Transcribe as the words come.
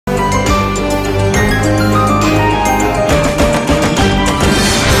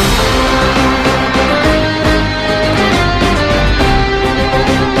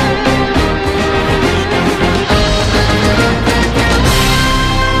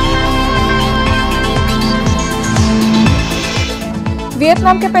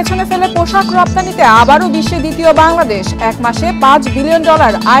ভিয়েতনামকে পেছনে ফেলে পোশাক রপ্তানিতে আবারও বিশ্বে দ্বিতীয় বাংলাদেশ, এক মাসে $5 বিলিয়ন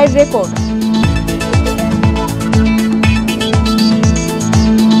আয়ের রেকর্ড।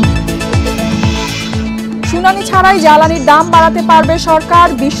 শুনানি ছাড়াই জ্বালানির দাম বাড়াতে পারবে সরকার,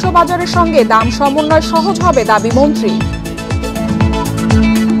 বিশ্ববাজারের সঙ্গে দাম সমন্বয় সহজ হবে দাবি মন্ত্রী।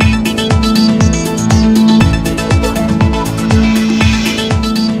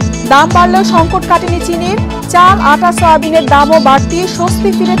 দাম বাড়লেও সংকট কাটেনি চিনির, চাল, আটা, সয়াবিনের দামও বাড়তি, স্বস্তি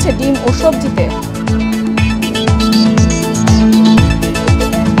ফিরেছে ডিম ও সবজিতে।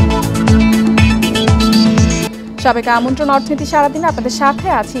 সাবেক আমন্ত্রণ অর্থনীতি সারাদিন আপনাদের সাথে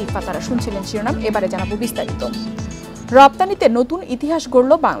আছি ইফাতারা। শুনছিলেন শিরোনাম, এবারে জানাবো বিস্তারিত। রপ্তানিতে নতুন ইতিহাস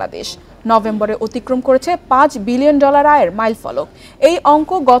গড়ল বাংলাদেশ। নভেম্বরে অতিক্রম করেছে $5 বিলিয়ন আয়ের মাইলফলক। এই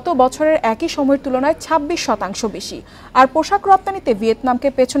অঙ্ক গত বছরের একই সময়ের তুলনায় 26% বেশি। আর পোশাক রপ্তানিতে ভিয়েতনামকে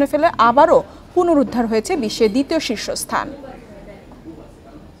পেছনে ফেলে আবারও পুনরুদ্ধার হয়েছে বিশ্বের দ্বিতীয় শীর্ষস্থান।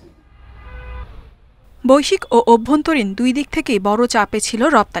 বৈশ্বিক ও অভ্যন্তরীণ দুই দিক থেকেই বড় চাপে ছিল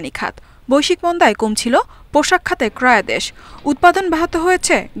রপ্তানি খাত। বৈশ্বিক মন্দায় কমছিল পোশাক খাতের ক্রয়াদেশ, উৎপাদন ব্যাহত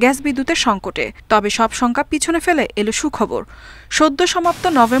হয়েছে গ্যাস বিদ্যুতের সংকটে। তবে সব শঙ্কা পিছনে ফেলে এলো সুখবর। সদ্য সমাপ্ত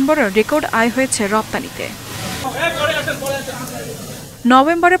নভেম্বরের রেকর্ড আয় হয়েছে রপ্তানিতে।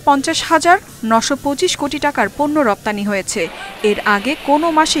 নভেম্বরে 50,925 কোটি টাকার পণ্য রপ্তানি হয়েছে। এর আগে কোনো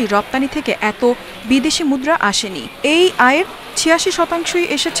মাসেই রপ্তানি থেকে এত বিদেশি মুদ্রা আসেনি। এই আয়ের 86%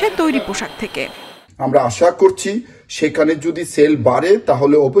 এসেছে তৈরি পোশাক থেকে। আমরা আশা করছি সেখানে যদি সেল বাড়ে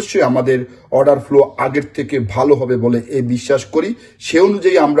তাহলে অবশ্যই আমাদের অর্ডার ফ্লো আগের থেকে ভালো হবে বলে বিশ্বাস করি। সে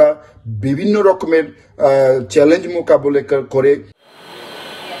অনুযায়ী আমরা বিভিন্ন রকমের চ্যালেঞ্জ মোকাবেলা করে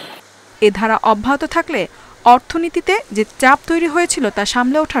এ ধারা অব্যাহত থাকলে অর্থনীতিতে যে চাপ তৈরি হয়েছিল তা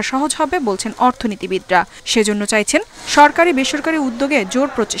সামলে ওঠা সহজ হবে বলছেন অর্থনীতিবিদরা। সেজন্য চাইছেন সরকারি বেসরকারি উদ্যোগে জোর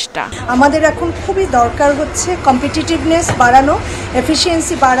প্রচেষ্টা। আমাদের এখন খুবই দরকার হচ্ছে কম্পিটিটিভনেস বাড়ানো,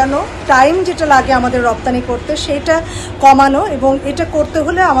 এফিসিয়েন্সি বাড়ানো, টাইম যেটা লাগে আমাদের রপ্তানি করতে সেটা কমানো, এবং এটা করতে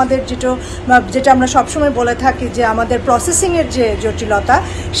হলে আমাদের যেটা আমরা সবসময় বলে থাকি যে আমাদের প্রসেসিংয়ের যে জটিলতা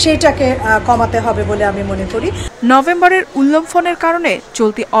সেটাকে কমাতে হবে বলে আমি মনে করি। নভেম্বরের উল্লম্ফনের কারণে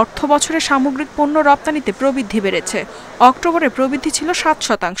চলতি অর্থ বছরের সামগ্রিক পণ্য রপ্তানিতে প্রবৃদ্ধি বেড়েছে। অক্টোবরে প্রবৃদ্ধি ছিল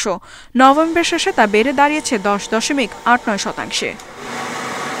 7%, নভেম্বর শেষে তা বেড়ে দাঁড়িয়েছে 10.89%।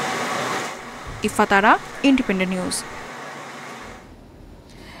 ইফাতারা, ইন্ডিপেন্ডেন্ট নিউজ।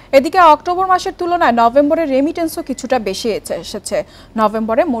 এদিকে অক্টোবর মাসের তুলনায় নভেম্বরে রেমিটেন্সও কিছুটা বেশি এসেছে।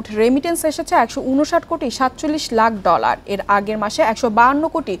 নভেম্বরে মোট রেমিটেন্স এসেছে $159.47 লাখ। এর আগের মাসে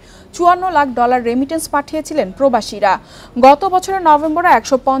 $152.54 লাখ রেমিটেন্স পাঠিয়েছিলেন প্রবাসীরা। গত বছরের নভেম্বরে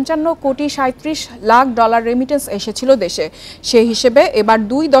 $155.37 লাখ রেমিটেন্স এসেছিল দেশে। সেই হিসেবে এবার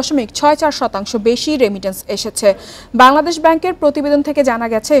 2.64% বেশি রেমিটেন্স এসেছে। বাংলাদেশ ব্যাংকের প্রতিবেদন থেকে জানা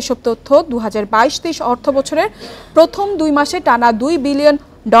গেছে এসব তথ্য 2022-23 অর্থ বছরের প্রথম 2 মাসে টানা $2 বিলিয়ন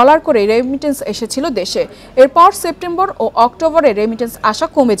করে রেমিটেন্স এসেছিল দেশে। এরপর সেপ্টেম্বর ও অক্টোবরে রেমিটেন্স আসা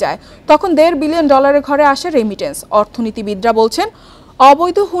কমে যায়, তখন $1.5 বিলিয়ন ঘরে আসে রেমিটেন্স। অর্থনীতিবিদরা বলছেন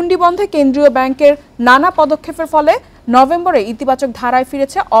অবৈধ হুন্ডি বন্ধে কেন্দ্রীয় ব্যাংকের নানা পদক্ষেপের ফলে নভেম্বরে ইতিবাচক ধারায়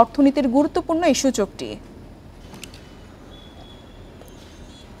ফিরেছে অর্থনীতির গুরুত্বপূর্ণ এই সূচকটি।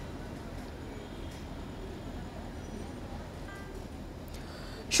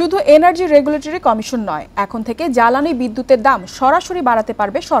 শুধু এনার্জি রেগুলেটরি কমিশন নয়, এখন থেকে জ্বালানি বিদ্যুতের দাম সরাসরি বাড়াতে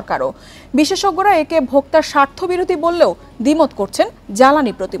পারবে সরকারও। বিশেষজ্ঞরা একে ভোক্তার স্বার্থবিরোধী বললেও দ্বিমত করছেন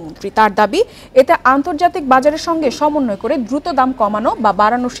জ্বালানি প্রতিমন্ত্রী। তার দাবি, এতে আন্তর্জাতিক বাজারের সঙ্গে সমন্বয় করে দ্রুত দাম কমানো বা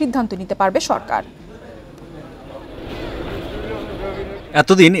বাড়ানোর সিদ্ধান্ত নিতে পারবে সরকার।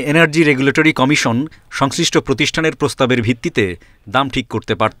 এতদিন এনার্জি রেগুলেটরি কমিশন সংশ্লিষ্ট প্রতিষ্ঠানের প্রস্তাবের ভিত্তিতে দাম ঠিক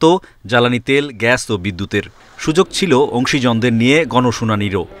করতে পারত জ্বালানি তেল, গ্যাস ও বিদ্যুতের। সুযোগ ছিল অংশীজনদের নিয়ে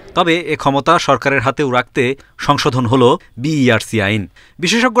গণশুনানিরও। তবে এ ক্ষমতা সরকারের হাতেও রাখতে সংশোধন হল বিইআরসি আইন।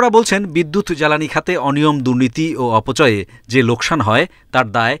 বিশেষজ্ঞরা বলছেন, বিদ্যুৎ জ্বালানি খাতে অনিয়ম, দুর্নীতি ও অপচয়ে যে লোকসান হয় তার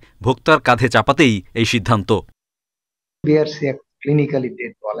দায় ভোক্তার কাঁধে চাপাতেই এই সিদ্ধান্ত। বিইআরসি ক্লিনিক্যালি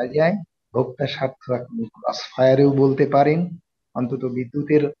ডেড বলা যায়, ভোক্তার স্বার্থ আপনি ক্রসফায়ারেও বলতে পারেন। অন্তত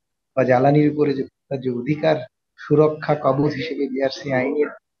বিদ্যুতের বা জ্বালানির উপরে যে অধিকার সুরক্ষা কবচ হিসেবে বিইআরসি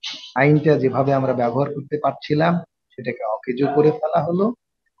আইনটা যেভাবে আমরা ব্যবহার করতে পারছিলাম সেটাকে অকেজো করে ফেলা হলো।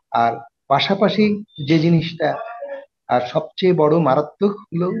 আর পাশাপাশি যে জিনিসটা আর সবচেয়ে বড় মারাত্মক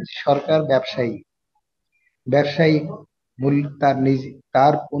হলো, সরকার ব্যবসায়ী মূল্য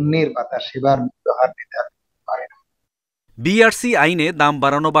তার পণ্যের বা তার সেবার মূল্য হার নির্ধারণ করতে পারে না। বিইআরসি আইনে দাম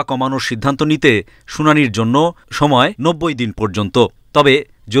বাড়ানো বা কমানোর সিদ্ধান্ত নিতে শুনানির জন্য সময় 90 দিন পর্যন্ত। তবে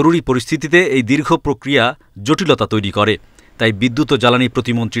জরুরি পরিস্থিতিতে এই দীর্ঘ প্রক্রিয়া জটিলতা তৈরি করে। তাই বিদ্যুৎ ও জ্বালানি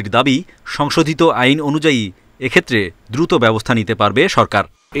প্রতিমন্ত্রীর দাবি, সংশোধিত আইন অনুযায়ী এক্ষেত্রে দ্রুত ব্যবস্থা নিতে পারবে সরকার।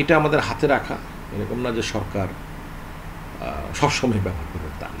 এটা আমাদের হাতে রাখা, এরকম না যে সরকার সবসময় ব্যবহার করবে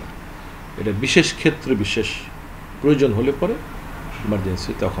তা না। এটা বিশেষ ক্ষেত্রে বিশেষ প্রয়োজন হলে পরে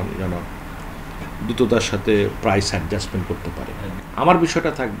ইমার্জেন্সি তখন যেন দ্রুততার সাথে প্রাইস অ্যাডজাস্টমেন্ট করতে পারে। আমার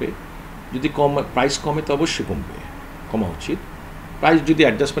বিষয়টা থাকবে যদি প্রাইস কমে তো অবশ্যই কমা উচিত। প্রাইস যদি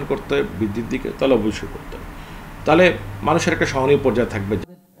অ্যাডজাস্টমেন্ট করতে হয় বৃদ্ধির দিকে তাহলে অবশ্যই করতে হবে, তাহলে মানুষের একটা সহনীয় পর্যায়ে থাকবে।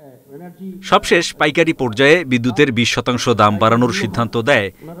 সবশেষ পাইকারি পর্যায়ে বিদ্যুতের 20% দাম বাড়ানোর সিদ্ধান্ত দেয়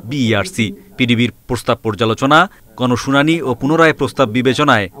বিইআরসি। পিডিবির প্রস্তাব পর্যালোচনা, গণশুনানি ও পুনরায় প্রস্তাব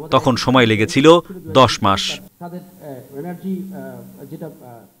বিবেচনায় তখন সময় লেগেছিল 10 মাস।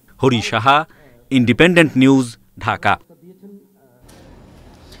 Hari Saha, independent news, Dhaka.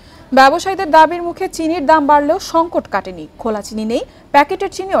 ব্যবসায়ীদের দাবির মুখে চিনির দাম বাড়লেও সংকট কাটেনি। খোলা চিনি নেই,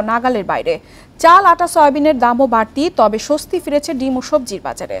 প্যাকেটের চিনিও নাগালের বাইরে। চাল, আটা, সয়াবিনের দামও বাড়তি, তবে স্বস্তি ফিরেছে ডিম ও সবজির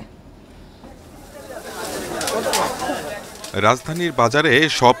বাজারে। রাজধানীর বাজারে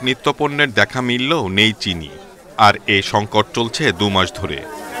সব নিত্যপণ্যের দেখা মিললেও নেই চিনি, আর এই সংকট চলছে 2 মাস ধরে।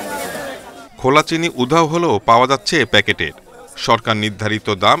 খোলা চিনি উধাও হলেও পাওয়া যাচ্ছে প্যাকেটের। সরকার নির্ধারিত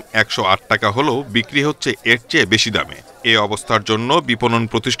দাম 108 টাকা হলেও বিক্রি হচ্ছে এর চেয়ে বেশি দামে। এই অবস্থার জন্য বিপণন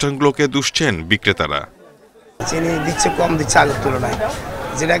প্রতিষ্ঠানগুলোকে দুষছেন বিক্রেতারা। চিনি দিচ্ছে কম, দিচ্ছে আগের তুলনায়।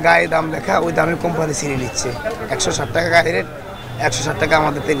 যেটা গায়ে দাম লেখা ওই দামের কোম্পানি চিনি নিচ্ছে। 160 টাকা গায়ে রেট, 160 টাকা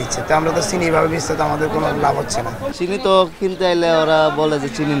আমাদের নিচ্ছে। তো আমরা তো চিনি এভাবে বেচতে তো আমাদের কোনো লাভ হচ্ছে না। চিনি তো কিনতে এলে ওরা বলে যে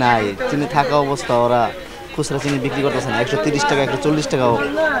চিনি নাই, চিনি থাকা অবস্থা ওরা খুচরা চিনি বিক্রি করতেছে না। 130 টাকা 140 টাকাও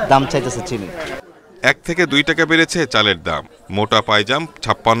দাম চাইতেছে চিনি। 1 থেকে 2 টাকা বেড়েছে চালের দাম। মোটা পায়জাম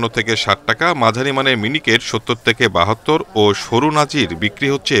 56 থেকে 60 টাকা, মাঝারি মানের মিনিকেট 70 থেকে 72 ও সরু নাজির বিক্রি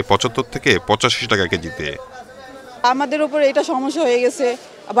হচ্ছে 75 থেকে 85 টাকা কেজিতে। আমাদের উপর এটা সমস্যা হয়ে গেছে,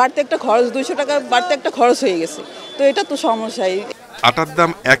 বাড়তে একটা খরচ 200 টাকা বাড়তে একটা খরচ হয়ে গেছে, তো এটা তো সমস্যাই। আটার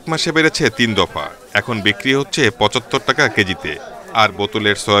দাম 1 মাসে বেড়েছে 3 দফা, এখন বিক্রি হচ্ছে 75 টাকা কেজিতে। আর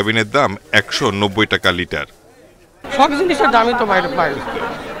বোতলের সয়াবিনের দাম 190 টাকা লিটার। সব জিনিসের দামই তো বাইরে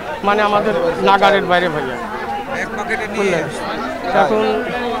মানে আমাদের নাগারের বাইরে ভাইয়া। এখন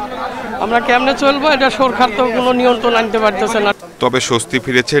আমরা কেমনে চলবো, এটা সরকার তো কোনো নিয়ন্ত্রণ আনতে পারতেছে না। তবে স্বস্তি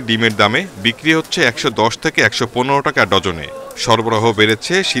ফিরেছে ডিমের দামে, বিক্রি হচ্ছে 110 থেকে 115 টাকা ডজনে। সরবরাহ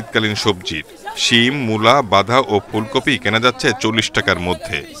বেড়েছে শীতকালীন সবজির। শিম, মূলা, বাঁধা ও ফুলকপি কেনা যাচ্ছে 40 টাকার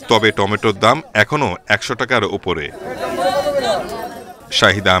মধ্যে। তবে টমেটোর দাম এখনও 100 টাকার উপরে।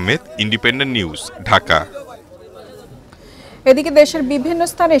 Shahid Ahmed, independent news, Dhaka. এদিকে দেশের বিভিন্ন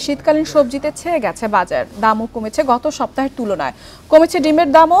স্থানে শীতকালীন সবজিতে ছেয়ে গেছে বাজার। দামও কমেছে গত সপ্তাহের তুলনায়। কমেছে ডিমের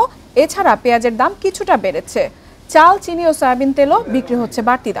দামও, এছাড়া পেঁয়াজের দাম কিছুটা বেড়েছে। চাল, চিনি ও সয়াবিন তেলও বিক্রি হচ্ছে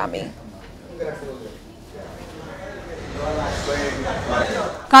বাড়তি দামে।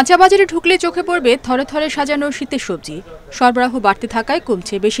 কাঁচা বাজারে ঢুকলে চোখে পড়বে থরে থরে সাজানো শীতের সবজি। সরবরাহ বাড়তে থাকায়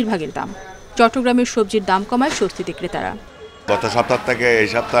কমছে বেশিরভাগের দাম। চট্টগ্রামের সবজির দাম কমায় স্বস্তিতে ক্রেতারা। গত সপ্তাহ থেকে এই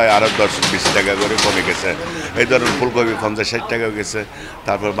সপ্তাহে আরো 10-20 টাকা করে কমে গেছে। এই ধরুন ফুলকপি 50-60 টাকা গেছে,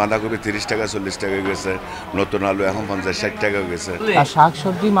 তারপর বাঁধাকপি 30 টাকা 40 টাকা গেছে, নতুন আলু এখন 50-60 টাকা গেছে। আর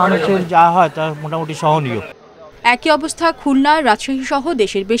শাকসবজি মানুষের যা হয় তা মোটামুটি সহনীয়। একই অবস্থা খুলনা, রাজশাহী সহ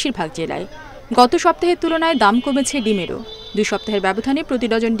দেশের বেশিরভাগ জেলায়। গত সপ্তাহের তুলনায় দাম কমেছে ডিমেরও। 2 সপ্তাহের ব্যবধানে প্রতি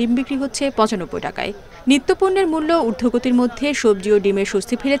ডজন ডিম বিক্রি হচ্ছে 95 টাকায়। নিত্যপণ্যের মূল্য ঊর্ধ্বগতির মধ্যে সবজি ও ডিমের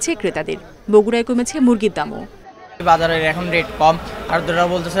স্বস্তি ফিরেছে ক্রেতাদের। বগুড়ায় কমেছে মুরগির দামও। বাজারের এখন রেট কম, আর দুরা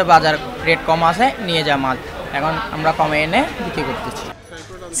বলতেছে বাজার রেট কম আছে, নিয়ে যা মাল। এখন আমরা কমে এনে বিক্রি করতেছি।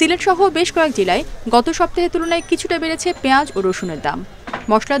 সিলেট সহ বেশ কয়েক জেলায় গত সপ্তাহের তুলনায় কিছুটা বেড়েছে পেঁয়াজ ও রসুনের দাম।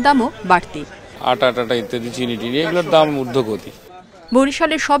 মশলার দামও বাড়তি। আটা ইত্যাদি চিনি টিনি এগুলোর দাম ঊর্ধ্বগতি।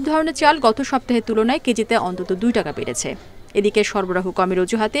 বরিশালের সব ধরনের চাল গত সপ্তাহের তুলনায় কেজিতে অন্তত 2 টাকা বেড়েছে। এদিকে সরবরাহ কমের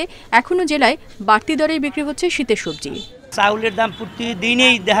অজুহাতে এখনো জেলায় বাড়তি দরে বিক্রি হচ্ছে শীতের সবজি। চাউলের দাম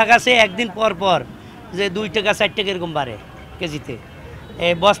প্রতিদিনই দেখা গেছে একদিন পর পর যে 2 টাকা 4 টাকা এরকম বাড়ে কেজিতে।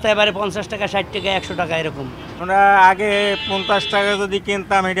 এই বস্তায় বাড়ে 50 টাকা 60 টাকা 100 টাকা এরকম। আমরা আগে 50 টাকা যদি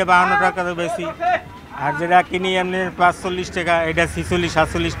কিনতাম এটা 52 টাকা তো বেশি, আর যেটা কিনি এমনি 45 টাকা, এটা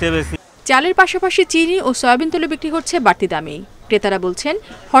 46-47 টাকা বেশি। চালের পাশাপাশি চিনি ও সয়াবিন তেল বিক্রি হচ্ছে বাড়তি দামে। ক্রেতারা বলছেন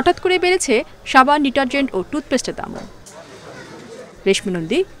হঠাৎ করে বেড়েছে সাবান, ডিটারজেন্ট ও টুথপেস্টের দামও। রেশমি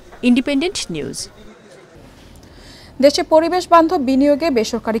নন্দী, ইন্ডিপেন্ডেন্ট নিউজ। দেশে পরিবেশ বান্ধব বিনিয়োগে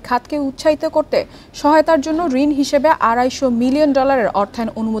বেসরকারি খাতকে উৎসাহিত করতে সহায়তার জন্য ঋণ হিসেবে $250 মিলিয়ন অর্থায়ন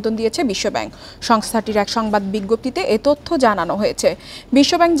অনুমোদন দিয়েছে বিশ্বব্যাংক। সংস্থাটির এক সংবাদ বিজ্ঞপ্তিতে এ তথ্য জানানো হয়েছে।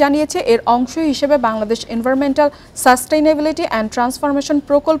 বিশ্বব্যাংক জানিয়েছে এর অংশ হিসেবে Bangladesh environmental sustainability and transformation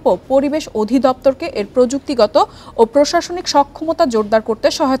প্রকল্প পরিবেশ অধিদপ্তরকে এর প্রযুক্তিগত ও প্রশাসনিক সক্ষমতা জোরদার করতে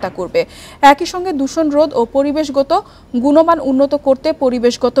সহায়তা করবে। একই সঙ্গে দূষণ রোধ ও পরিবেশগত গুণমান উন্নত করতে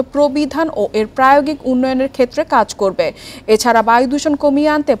পরিবেশগত প্রবিধান ও এর প্রায়োগিক উন্নয়নের ক্ষেত্রে কাজ করবে। করবে। এছাড়া বায়ু দূষণ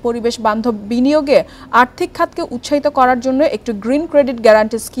কমিয়ে আনতে পরিবেশ বান্ধব বিনিয়োগে আর্থিক খাতকে উৎসাহিত করার জন্য একটি গ্রিন ক্রেডিট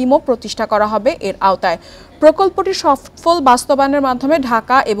গ্যারান্টি স্কিমও প্রতিষ্ঠা করা হবে এর আওতায়। প্রকল্পটি সফল বাস্তবায়নের মাধ্যমে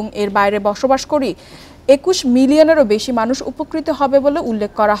ঢাকা এবং এর বাইরে বসবাসকারী 21 মিলিয়নেরও বেশি মানুষ উপকৃত হবে বলে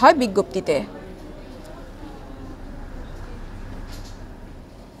উল্লেখ করা হয় বিজ্ঞপ্তিতে।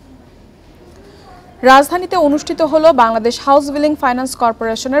 রাজধানীতে অনুষ্ঠিত হলো বাংলাদেশ হাউস বিল্ডিং ফাইন্যান্স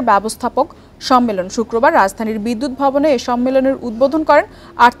কর্পোরেশনের ব্যবস্থাপক সম্মেলন। শুক্রবার রাজধানীর বিদ্যুৎ ভবনে এই সম্মেলনের উদ্বোধন করেন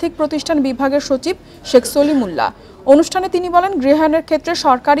আর্থিক প্রতিষ্ঠান বিভাগের সচিব শেখ সলিমুল্লাহ। অনুষ্ঠানে তিনি বলেন, গৃহায়নের ক্ষেত্রে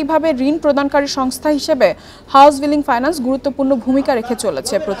সরকারিভাবে ঋণ প্রদানকারী সংস্থা হিসেবে হাউস বিল্ডিং ফাইন্যান্স গুরুত্বপূর্ণ ভূমিকা রেখে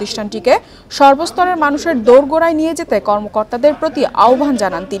চলেছে। প্রতিষ্ঠানটিকে সর্বস্তরের মানুষের দোরগোড়ায় নিয়ে যেতে কর্মকর্তাদের প্রতি আহ্বান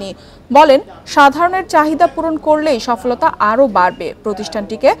জানান তিনি। বলেন, সাধারণের চাহিদা পূরণ করলেই সফলতা আরও বাড়বে।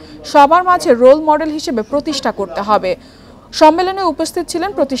 প্রতিষ্ঠানটিকে সবার মাঝে রোল মডেল হিসেবে প্রতিষ্ঠা করতে হবে। সম্মেলনে উপস্থিত ছিলেন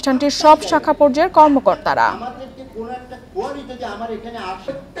প্রতিষ্ঠানটির সব শাখা পর্যায়ের কর্মকর্তারা।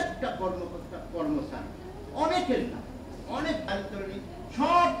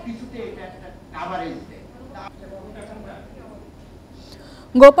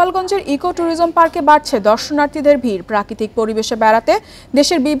 গোপালগঞ্জের ইকো ট্যুরিজম পার্কে বাড়ছে দর্শনার্থীদের ভিড়। প্রাকৃতিক পরিবেশে বেড়াতে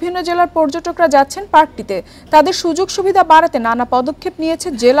দেশের বিভিন্ন জেলার পর্যটকরা যাচ্ছেন পার্কটিতে। তাদের সুযোগ সুবিধা বাড়াতে নানা পদক্ষেপ নিয়েছে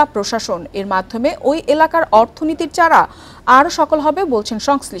জেলা প্রশাসন। এর মাধ্যমে ওই এলাকার অর্থনীতির চারা আরও সফল হবে বলছেন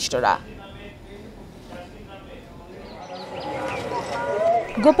সংশ্লিষ্টরা।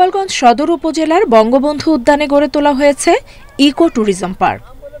 গোপালগঞ্জ সদর উপজেলার বঙ্গবন্ধু উদ্যানে গড়ে তোলা হয়েছে ইকো ট্যুরিজম পার্ক।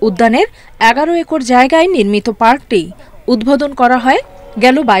 উদ্যানের 11 একর জায়গায় নির্মিত পার্কটি উদ্বোধন করা হয়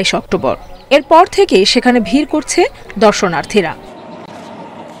গেল 22 অক্টোবর। এরপর থেকে সেখানে ভিড় করছে দর্শনার্থীরা।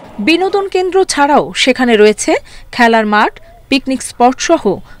 বিনোদন কেন্দ্র ছাড়াও সেখানে রয়েছে খেলার মাঠ, পিকনিক স্পট সহ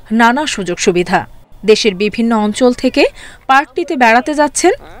নানা সুযোগ সুবিধা। দেশের বিভিন্ন অঞ্চল থেকে পার্কটিতে বেড়াতে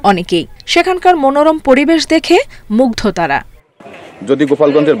যাচ্ছেন অনেকেই। সেখানকার মনোরম পরিবেশ দেখে মুগ্ধ তারা। যদি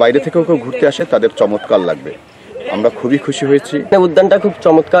গোপালগঞ্জের বাইরে থেকেও কেউ ঘুরতে আসে তাদের চমৎকার লাগবে। আমরা খুবই খুশি হয়েছি। উদ্যানটা খুব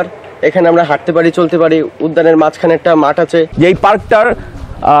চমৎকার। এখানে আমরা হাঁটতে পারি, চলতে পারি। উদ্যানের মাঝখানে একটা মাঠ আছে। এই পার্কটার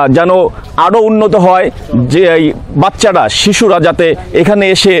যেন আরো উন্নত হয়, যে বাচ্চারা, শিশুরা যাতে এখানে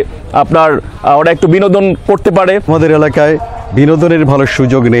এসে আপনার ওরা একটু বিনোদন করতে পারে। আমাদের এলাকায় বিনোদনের ভালো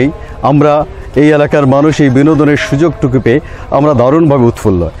সুযোগ নেই। আমরা এই এলাকার মানুষ এই বিনোদনের সুযোগটুকু পেয়ে আমরা দারুণভাবে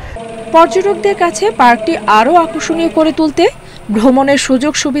উৎফুল্ল। পর্যটকদের কাছে পার্কটি আরও আকর্ষণীয় করে তুলতে ভ্রমণের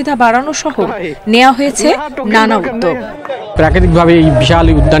সুযোগ সুবিধা বাড়ানো সহ নেওয়া হয়েছে নানা উদ্যোগ। প্রাকৃতিকভাবে এই বিশাল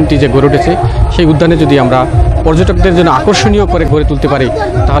উদ্যানটি যে গড়ে উঠেছে, সেই উদ্যানে যদি আমরা পর্যটকদের জন্য আকর্ষণীয় করে গড়ে তুলতে পারি,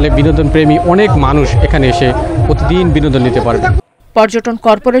 তাহলে বিনোদন প্রেমী অনেক মানুষ এখানে এসে প্রতিদিন বিনোদন নিতে পারবে। পর্যটন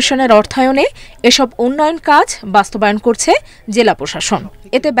কর্পোরেশনের অর্থায়নে এসব উন্নয়ন কাজ বাস্তবায়ন করছে জেলা প্রশাসন।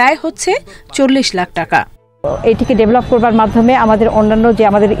 এতে ব্যয় হচ্ছে 40 লাখ টাকা। এটিকে ডেভেলপ করবার মাধ্যমে আমাদের অন্যান্য যে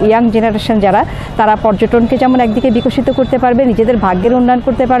আমাদের ইয়াং জেনারেশন যারা, তারা পর্যটনকে যেমন একদিকে বিকশিত করতে পারবে, নিজেদের ভাগ্যের উন্নয়ন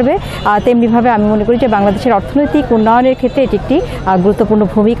করতে পারবে, তেমনিভাবে আমি মনে করি যে বাংলাদেশের অর্থনৈতিক উন্নয়নের ক্ষেত্রে এটি একটি গুরুত্বপূর্ণ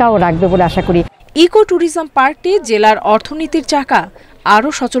ভূমিকাও রাখবে বলে আশা করি। ইকো ট্যুরিজম পার্কটি জেলার অর্থনীতির চাকা আরও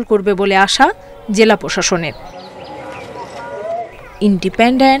সচল করবে বলে আশা জেলা প্রশাসনের।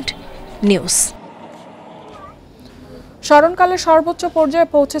 Independent news. স্মরণকালের সর্বোচ্চ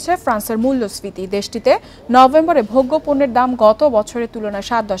পর্যায়ে পৌঁছেছে ফ্রান্সের মূল্যস্ফীতি। দেশটিতে নভেম্বরে ভোগ্য পণ্যের দাম গত বছরের তুলনায়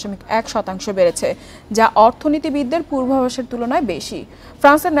 7.1% বেড়েছে, যা অর্থনীতিবিদদের পূর্বাভাসের তুলনায় বেশি।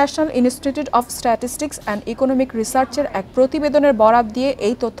 ফ্রান্সের national institute of statistics and economic রিসার্চের এক প্রতিবেদনের বরাত দিয়ে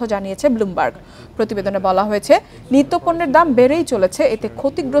এই তথ্য জানিয়েছে ব্লুমবার্গ। প্রতিবেদনে বলা হয়েছে, নিত্যপণ্যের দাম বেড়েই চলেছে, এতে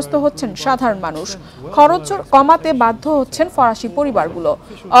ক্ষতিগ্রস্ত হচ্ছেন সাধারণ মানুষ। খরচ কমাতে বাধ্য হচ্ছেন ফরাসি পরিবারগুলো।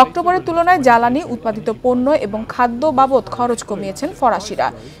 অক্টোবরের তুলনায় জ্বালানি, উৎপাদিত পণ্য এবং খাদ্য বাবদ খরচ কমিয়েছেন ফরাসিরা।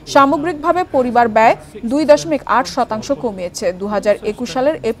 সামগ্রিকভাবে পরিবার ব্যয় 2.8% কমিয়েছে 2021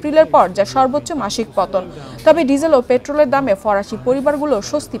 সালের এপ্রিলের পর, যা সর্বোচ্চ মাসিক পতন। তবে ডিজেল ও পেট্রোলের দামে ফরাসি পরিবারগুলো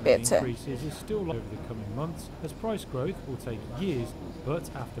স্বস্তি পেয়েছে। But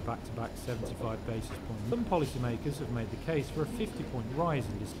after back-to-back 75 basis points, some policymakers have made the case for a 50-point rise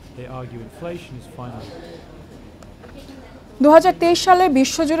in this. They argue inflation is finally 2023 সালে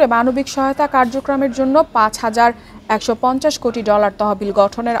বিশ্বজুড়ে মানবিক সহায়তা কার্যক্রমের জন্য $5,150 কোটি তহবিল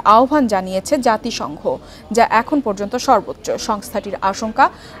গঠনের আহ্বান জানিয়েছে জাতিসংঘ, যা এখন পর্যন্ত সর্বোচ্চ। সংস্থাটির আশঙ্কা,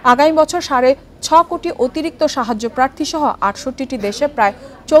 আগামী বছর 6.5 কোটি অতিরিক্ত সাহায্য প্রার্থী সহ 68টি দেশে প্রায়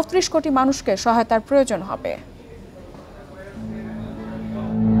 34 কোটি মানুষকে সহায়তার প্রয়োজন হবে।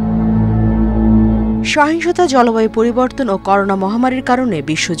 সহিংসতা, জলবায়ু পরিবর্তন ও করোনা মহামারীর কারণে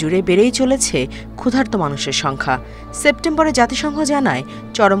বিশ্বজুড়ে বেড়েই চলেছে ক্ষুধার্ত মানুষের সংখ্যা। সেপ্টেম্বরে জাতিসংঘ জানায়,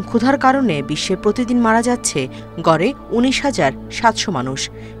 চরম ক্ষুধার কারণে বিশ্বে প্রতিদিন মারা যাচ্ছে গড়ে 19,700 মানুষ।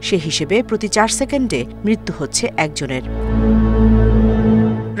 সে হিসেবে প্রতি 4 সেকেন্ডে মৃত্যু হচ্ছে একজনের।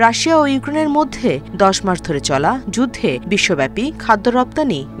 রাশিয়া ও ইউক্রেনের মধ্যে 10 মাস ধরে চলা যুদ্ধে বিশ্বব্যাপী খাদ্য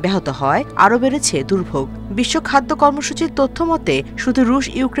রপ্তানি ব্যাহত হওয়ায় আরও বেড়েছে দুর্ভোগ। বিশ্ব খাদ্য কর্মসূচির তথ্য মতে শুধু রুশ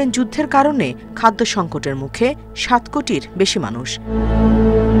ইউক্রেন যুদ্ধের কারণে খাদ্য সংকটের মুখে 7 কোটির বেশি মানুষ।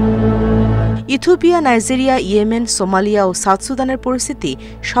 ইথিওপিয়া, নাইজেরিয়া, ইয়েমেন, সোমালিয়া ও সাউথ সুদানের পরিস্থিতি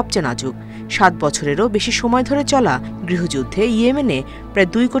সবচেয়ে নাজুক। 7 বছরেরও বেশি সময় ধরে চলা গৃহযুদ্ধে ইয়েমেনে প্রায়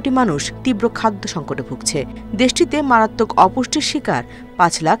 2 কোটি মানুষ তীব্র খাদ্য সংকটে ভুগছে। দেশটিতে মারাত্মক অপুষ্টির শিকার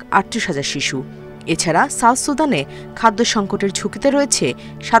 5,38,000 শিশু। এছাড়া সাউথ সুদানে খাদ্য সংকটের ঝুঁকিতে রয়েছে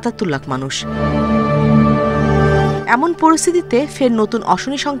 77 লাখ মানুষ। এমন পরিস্থিতিতে ফের নতুন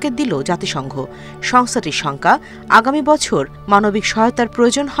অশনি সংকেত দিল জাতিসংঘ। সংস্থাটির সংখ্যা আগামী বছর মানবিক সহায়তার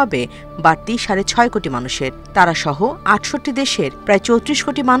প্রয়োজন হবে বাড়তি 6.5 কোটি মানুষের। তারা সহ 68 দেশের প্রায় 34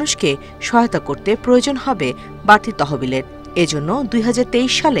 কোটি মানুষকে সহায়তা করতে প্রয়োজন হবে বাড়তি তহবিলের। এজন্য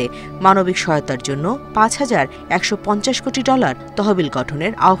 2023 সালে মানবিক সহায়তার জন্য $5,150 কোটি তহবিল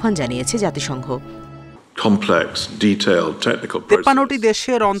গঠনের আহ্বান জানিয়েছে জাতিসংঘ। 53টি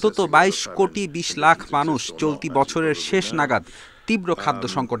দেশের অন্তত 22 কোটি 20 লাখ মানুষ চলতি বছরের শেষ নাগাদ তীব্র খাদ্য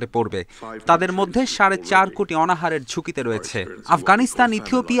সংকটে পড়বে। তাদের মধ্যে 4.5 কোটি অনাহারের ঝুঁকিতে রয়েছে। আফগানিস্তান,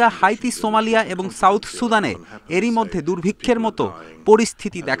 ইথিওপিয়া, হাইতি, সোমালিয়া এবং সাউথ সুদানে এরই মধ্যে দুর্ভিক্ষের মতো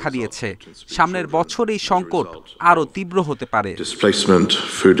পরিস্থিতি দেখা দিয়েছে। সামনের বছর এই সংকট আরও তীব্র হতে পারে।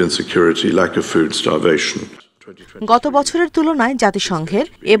 গত বছরের তুলনায় জাতিসংঘের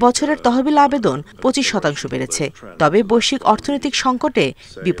এবছরের তহবিল আবেদন 25% বেড়েছে। তবে বৈশ্বিক অর্থনৈতিক সংকটে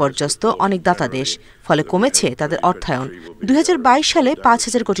বিপর্যস্ত অনেক দাতা দেশ, ফলে কমেছে তাদের অর্থায়ন। 2022 সালে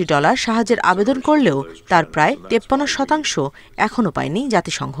 $5,000 কোটি সাহায্যের আবেদন করলেও তার প্রায় 53% এখনও পায়নি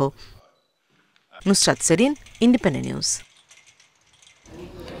জাতিসংঘ। Nusrat serene, independent news.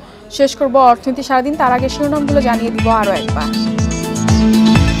 শেষ করব অর্থনীতি সারাদিন, তার আগে শিরোনামগুলো জানিয়ে দিব আরও একবার।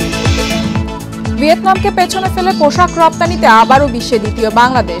 ভিয়েতনামকে পেছনে ফেলে পোশাক রপ্তানিতে আবারও বিশ্বে দ্বিতীয়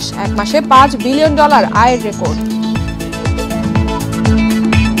বাংলাদেশ। এক মাসে $5 বিলিয়ন আয়ের রেকর্ড।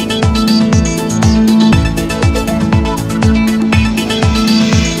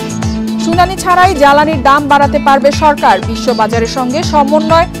 শুনানি ছাড়াই জ্বালানির দাম বাড়াতে পারবে সরকার। বিশ্ববাজারের সঙ্গে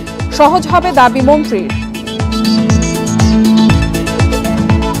সমন্বয় সহজ হবে দাবি মন্ত্রীর।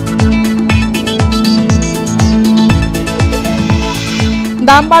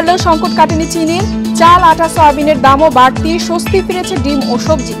 দাম বাড়লেও সংকট কাটেনি চিনির। চাল, আটা, সয়াবিনের দামও বাড়তি। স্বস্তি ফিরেছে ডিম ও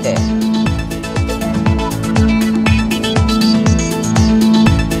সবজিতে।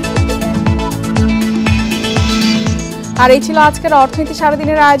 আর এই ছিল আজকের অর্থনীতি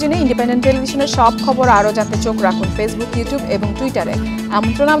সারাদিনের আয়োজনে। ইন্ডিপেন্ডেন্ট টেলিভিশনের সব খবর আরও জানতে চোখ রাখুন ফেসবুক, ইউটিউব এবং টুইটারে।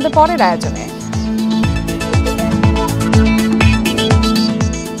 আমন্ত্রণ আমাদের পরের আয়োজনে।